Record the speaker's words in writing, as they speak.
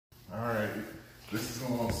This is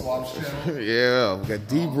going on Swaps channel. Yeah, we got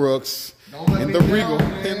D Brooks in the Regal.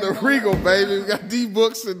 In the Regal, baby. We got D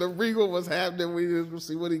Brooks in the Regal. What's happening? We'll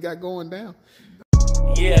see what he got going down.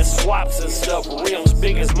 Yeah, swaps and stuff, rims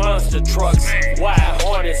big as monster trucks, wide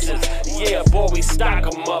harnesses, yeah, boy, we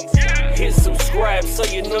stock them up. Hit subscribe so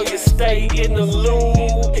you know you stay in the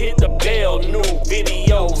loop. Hit the bell, new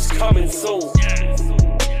videos coming soon.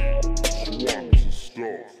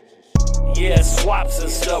 Yeah, swaps and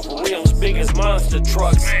stuff, rims big as monster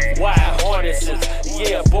trucks, wide harnesses,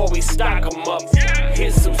 yeah, boy, we stock them up.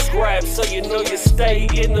 Hit subscribe so you know you stay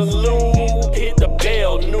in the loop. Hit the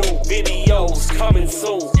bell, new videos coming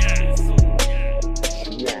soon.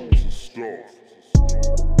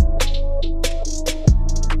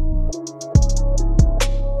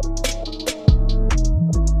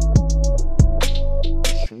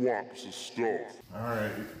 Swaps and stuff. All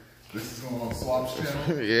right. This is going on Swaps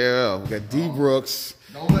channel. Yeah, we got D Brooks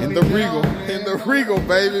in the Regal. In the Regal,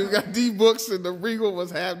 baby. We got D Brooks in the Regal.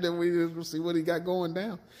 What's happening? We'll see what he got going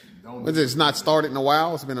down. But it's not started in a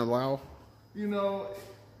while. It's been a while. You know,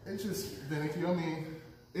 it's just finicky. I mean,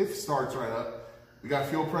 it starts right up. We got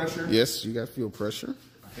fuel pressure. Yes, you got fuel pressure.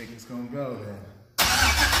 I think it's going to go then.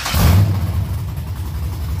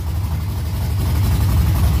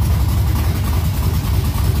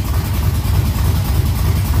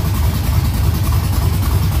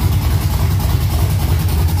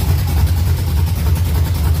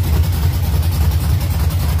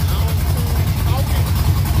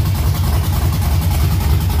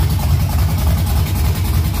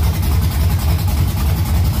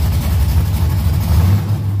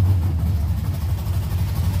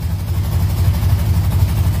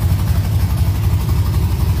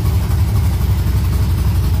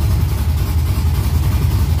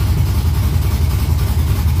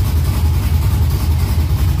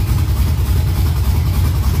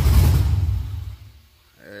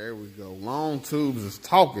 Tubes is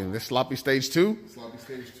talking. This sloppy stage 2. Sloppy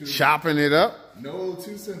stage 2. Chopping it up. No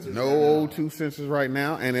O2 sensors. No O2 sensors right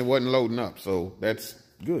now, and it wasn't loading up, so that's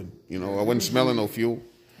good. You know, I wasn't smelling no fuel.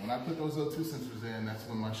 When I put those O2 sensors in, that's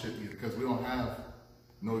when my shit gets, because we don't have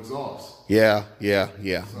no exhaust. Yeah.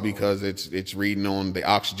 So, because it's reading on the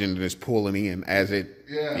oxygen that it's pulling in as it.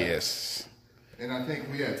 Yeah. Yes. And I think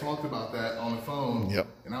we had talked about that on the phone. Yep.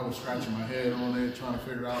 And I was scratching my head on it, trying to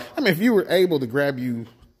figure out. I mean, if you were able to grab you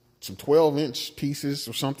some 12-inch pieces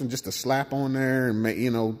or something just to slap on there and make,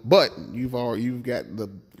 you know, but you've got the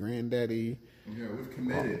granddaddy. Yeah, we've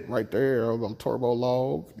committed right there on turbo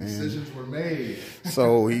log. Decisions were made.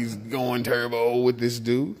 So he's going turbo with this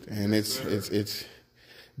dude, and it's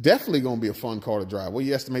definitely going to be a fun car to drive. What do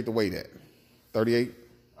you estimate the weight at? 38?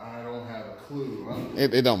 I don't have a clue.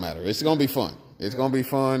 It don't matter. It's going to be fun. It's going to be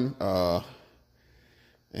fun,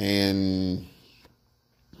 and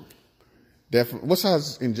definitely. What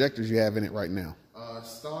size injectors you have in it right now?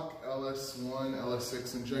 Stock LS1,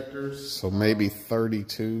 LS6 injectors. So maybe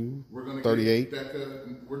 32, we're gonna 38?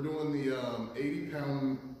 We're doing the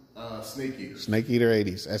 80-pound Snake Eater. Snake Eater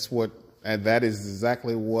 80s. That is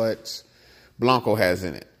exactly what Blanco has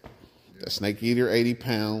in it. Yeah. The Snake Eater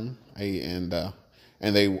 80-pound, and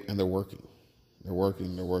they're working. They're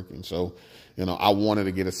working. So, you know, I wanted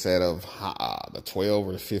to get a set of the 12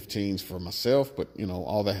 or the 15s for myself, but you know,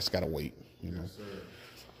 all that's got to wait. You know, yes,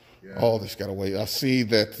 yeah. All this got to wait. I see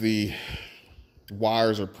that the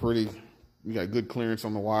wires are pretty. You got good clearance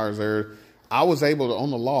on the wires there. I was able to, on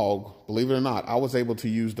the log, believe it or not, I was able to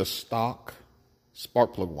use the stock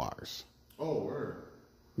spark plug wires. Oh, word.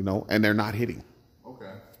 You know, and they're not hitting.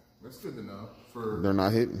 Okay, that's good to know. They're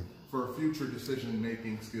not hitting. For future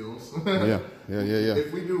decision-making skills. Yeah.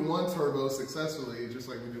 If we do one turbo successfully, just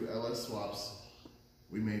like we do LS swaps,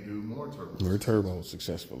 we may do more turbos. More turbos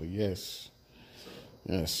successfully, yes.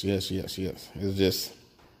 So. Yes. It's just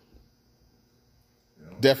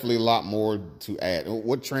definitely a lot more to add.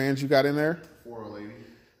 What trans you got in there? 4L80.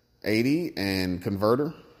 80 and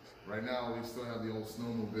converter? Right now, we still have the old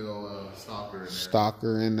snowmobile Stalker in there.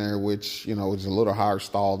 Stalker in there, which, you know, is a little higher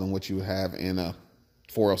stall than what you would have in a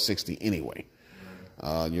 4L60 anyway.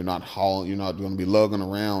 Right. You're not going to be lugging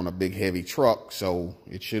around a big heavy truck, so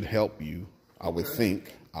it should help you. I would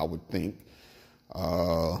think.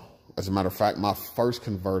 As a matter of fact, my first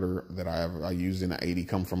converter that I used in an 80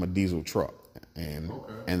 come from a diesel truck,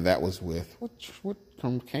 and that was with what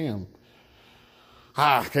cam?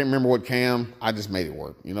 I can't remember what cam. I just made it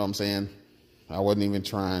work. You know what I'm saying? I wasn't even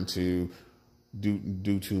trying to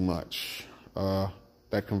do too much.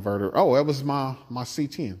 That converter. Oh, that was my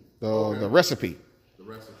C10. The recipe. The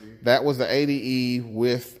recipe. That was the 80E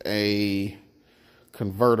with a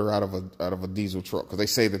converter out of a diesel truck, because they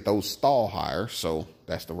say that those stall higher, so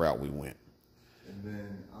that's the route we went. And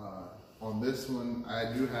then on this one,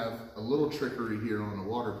 I do have a little trickery here on the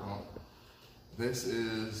water pump. This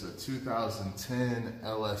is a 2010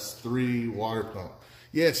 LS3 water pump.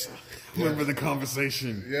 Yes, remember the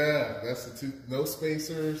conversation. Yeah, that's the no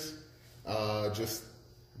spacers. Just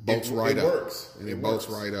bolts right up. Works. And it bolts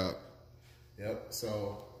right up. Yep.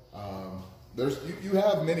 So there's you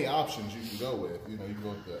have many options you can go with. You know, you can go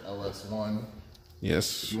with the LS1.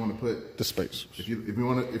 Yes. If you want to put the spacers. If you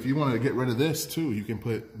want to get rid of this too, you can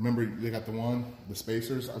put. Remember, they got the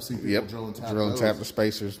spacers. I've seen people drill and tap the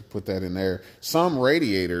spacers. Put that in there. Some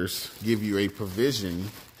radiators give you a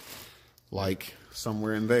provision, like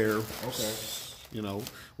somewhere in there. Okay. You know,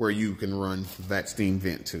 where you can run that steam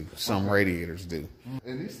vent to. Some radiators do.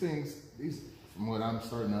 And these things, from what I'm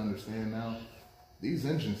starting to understand now, these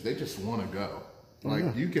engines, they just want to go.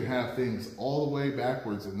 Like, you can have things all the way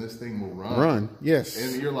backwards and this thing will run. Yes.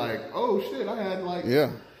 And you're like, oh shit, I had like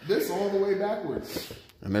this all the way backwards.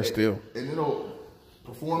 And they're still. And it'll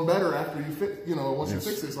perform better after you fix, you know, once you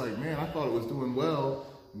fix it. It's like, man, I thought it was doing well.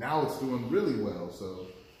 Now it's doing really well. So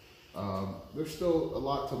there's still a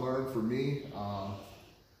lot to learn for me.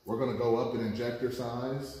 We're going to go up in injector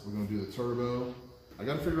size. We're going to do the turbo. I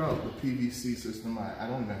got to figure out the PVC system. I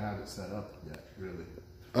don't even have it set up yet, really.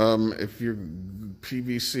 If you're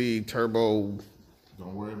PVC turbo,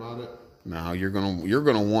 don't worry about it. No, you're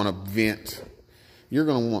gonna want to vent. You're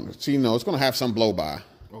gonna want to, it's gonna have some blow by.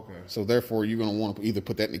 Okay. So therefore, you're gonna want to either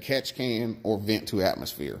put that in the catch can or vent to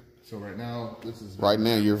atmosphere. So right now, this is now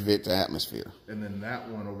you're vent to atmosphere. And then that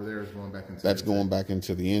one over there is going back into. That's going back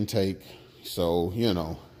into the intake. So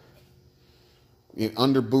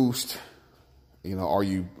under boost.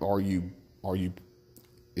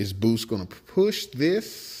 Is boost going to push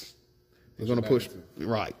this? It's going to push,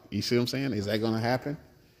 right. You see what I'm saying? Is that going to happen?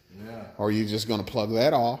 Yeah. Or are you just going to plug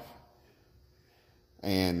that off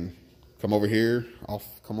and come over here,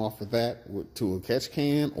 come off of that to a catch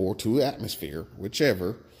can or to atmosphere,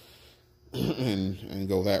 whichever, and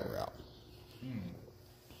go that route.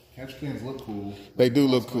 Catch cans look cool. They do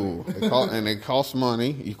look cool. And they cost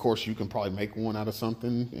money. Of course, you can probably make one out of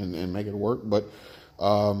something and make it work, but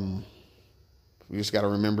we just got to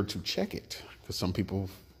remember to check it, because some people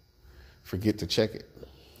forget to check it.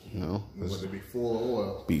 Would it be full of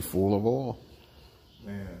oil? Be full of oil.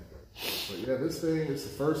 Man, but yeah, this thing is the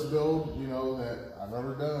first build that I've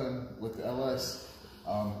ever done with the LS.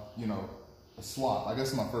 A swap. I guess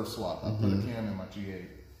it's my first swap. I put a cam in my G8,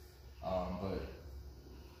 but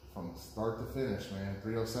from start to finish, man,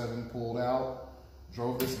 307 pulled out,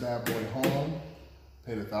 drove this bad boy home,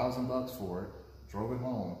 paid $1,000 for it, drove it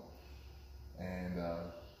home. And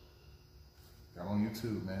got on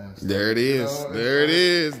YouTube, man. So, there it is. There it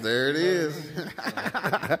is. There it is.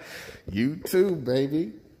 YouTube,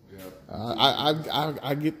 baby. Yep.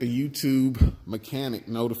 I get the YouTube mechanic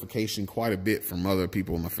notification quite a bit from other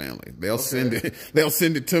people in my family. They'll send it. They'll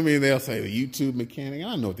send it to me, and they'll say the YouTube mechanic.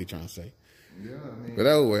 I know what they're trying to say. Yeah, I mean. But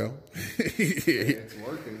oh well. It's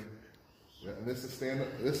working. Yeah, this is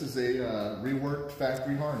a reworked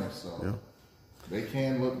factory harness, so. Yeah. They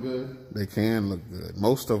can look good. They can look good.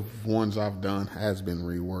 Most of ones I've done has been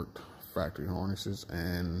reworked factory harnesses,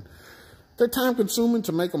 and they're time consuming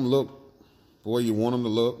to make them look the way you want them to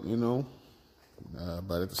look,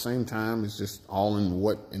 but at the same time, it's just all in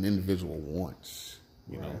what an individual wants,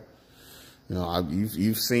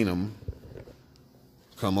 you've seen them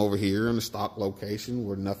come over here in the stock location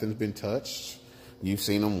where nothing's been touched. You've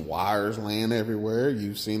seen them wires laying everywhere.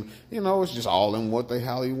 You've seen, it's just all in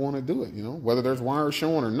how you want to do it, Whether there's wires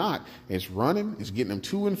showing or not, it's running, it's getting them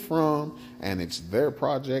to and from, and it's their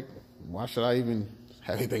project. Why should I even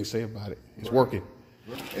have anything to say about it? It's working.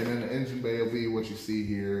 And then the engine bay will be what you see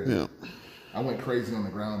here. Yeah. I went crazy on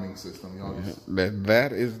the grounding system. Y'all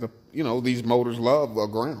that is these motors love the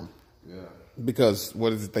ground. Yeah. Because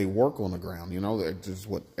what is it? They work on the ground, just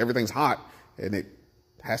everything's hot, and it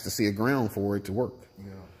has to see a ground for it to work.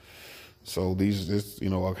 Yeah. So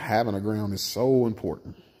having a ground is so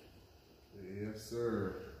important. Yes,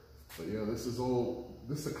 sir. But yeah, this is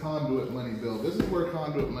a conduit money build. This is where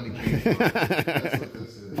conduit money came from. That's what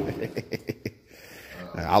this is.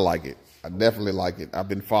 I like it. I definitely like it. I've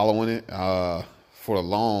been following it for a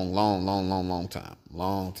long time.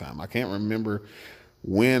 Long time. I can't remember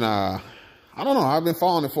when I don't know. I've been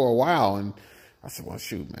following it for a while, and I said, well,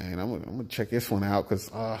 shoot, man, I'm gonna check this one out, because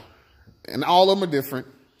and all of them are different,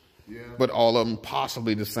 but all of them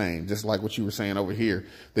possibly the same. Just like what you were saying over here,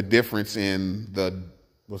 the difference in the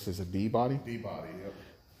a D body? D body, yep.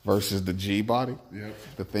 Versus the G body. Yep.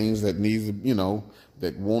 The things that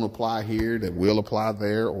that won't apply here, that will apply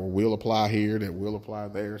there, or will apply here, that will apply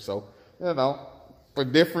there. So they're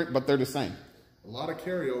different, but they're the same. A lot of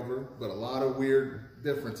carryover, but a lot of weird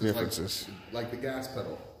differences. Like the gas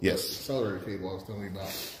pedal. Yes. The accelerator cable I was telling you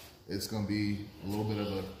about. It's going to be a little bit of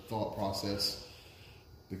a thought process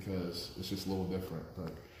because it's just a little different.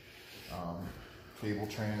 But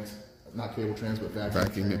not cable trans, but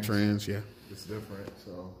vacuum trans, yeah. It's different,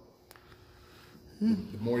 so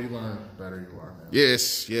the more you learn, the better you are, man.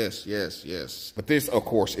 Yes. But this, of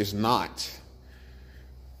course, is not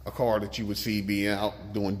a car that you would see be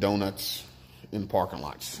out doing donuts in parking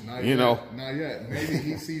lots. Not yet. Maybe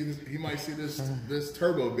he might see this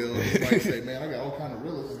turbo build and he might say, man, I got all kind of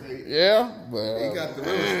real estate. Yeah, but he got the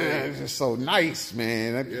real estate. It's just so nice,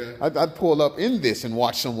 man. Yeah. I'd pull up in this and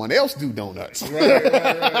watch someone else do donuts.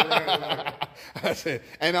 Right. I said,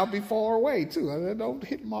 and I'll be far away too. I said, don't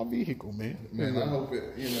hit my vehicle, man. Man, I hope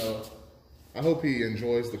I hope he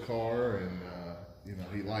enjoys the car and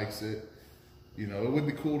he likes it. It would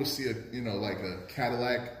be cool to see like a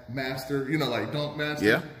Cadillac Master, like Dunk Master.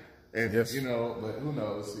 Yeah. And, yes. but who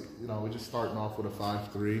knows? We're just starting off with a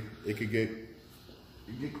 5.3. It could get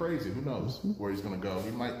crazy. Who knows where he's going to go?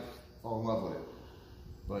 He might fall in love with it.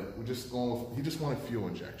 But we're just going with, he just wanted fuel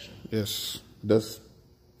injection. Yes. Yes.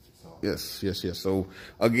 So,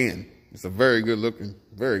 again, it's a very good looking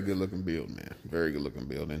build, man. Very good looking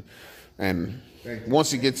build. And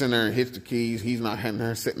once he gets in there and hits the keys, he's not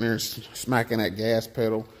sitting there smacking that gas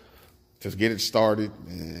pedal. Just get it started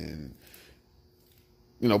and,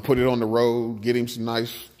 put it on the road, get him some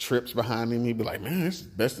nice trips behind him. He'd be like, man, this is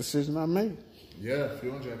the best decision I made. Yeah,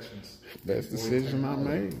 fuel injections. Best decision I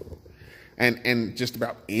made. And just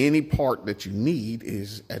about any part that you need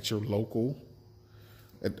is at your local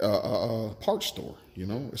parts store.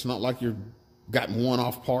 It's not like you've got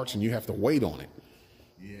one-off parts and you have to wait on it.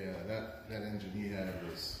 Yeah, that engine he had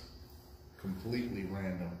was completely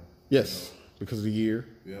random. Yes, because of the year.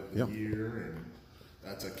 Yep, the year, and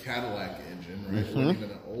that's a Cadillac engine, right? It wasn't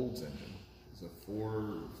even an Olds engine. It's a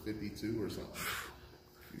 452 or something.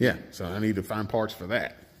 Yeah, so I need to find parts for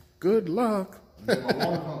that. Good luck. My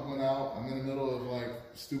water pump went out. I'm in the middle of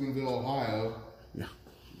Steubenville, Ohio.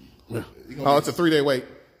 Yeah. Oh, it's a 3-day wait.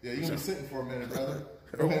 Yeah, you're gonna be sitting for a minute, brother.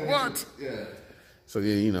 What? Yeah. So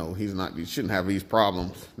yeah, he shouldn't have these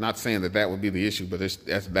problems. Not saying that would be the issue, but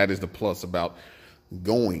that is the plus about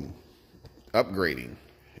upgrading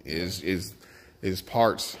is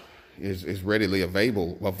parts is readily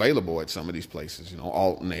available at some of these places.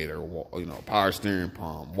 Alternator, power steering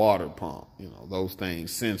pump, water pump, those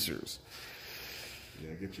things, sensors.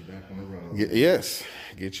 Yeah, get you back on the road. Yes,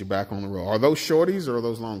 get you back on the road. Are those shorties or are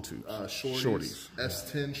those long tubes? Shorties.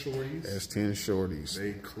 S10 shorties. S10 shorties.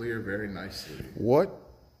 They clear very nicely. What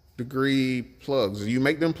degree plugs? Do you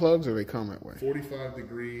make them plugs or they come that way? 45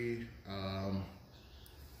 degree,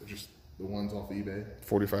 just the ones off eBay.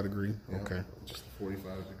 45 degree? Yeah, okay. Just the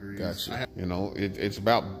 45 degrees. Gotcha. It's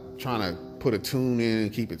about trying to put a tune in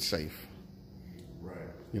and keep it safe. Right.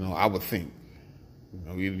 I would think.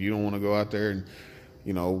 You don't want to go out there and,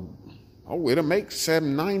 it'll make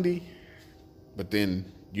 790, but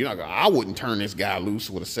then I wouldn't turn this guy loose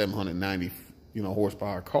with a 790,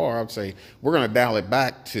 horsepower car. I'd say we're going to dial it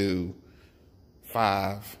back to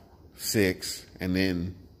 5, 6, and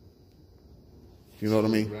then, you know what I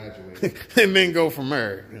mean? And then go from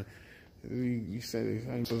there. He says,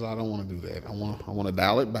 I don't want to do that. I want to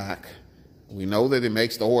dial it back. We know that it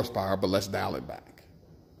makes the horsepower, but let's dial it back.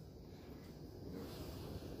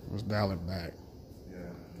 Let's dial it back.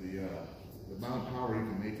 Yeah, the amount of power you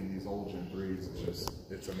can make in these old Gen 3s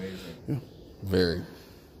it's amazing. Yeah. Very,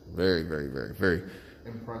 very, very, very, very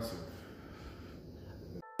impressive.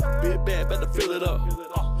 Big bad, better fill it up.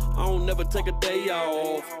 I don't never take a day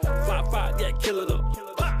off. 5-5, yeah, kill it up.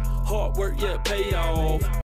 Hard work, yeah, pay off.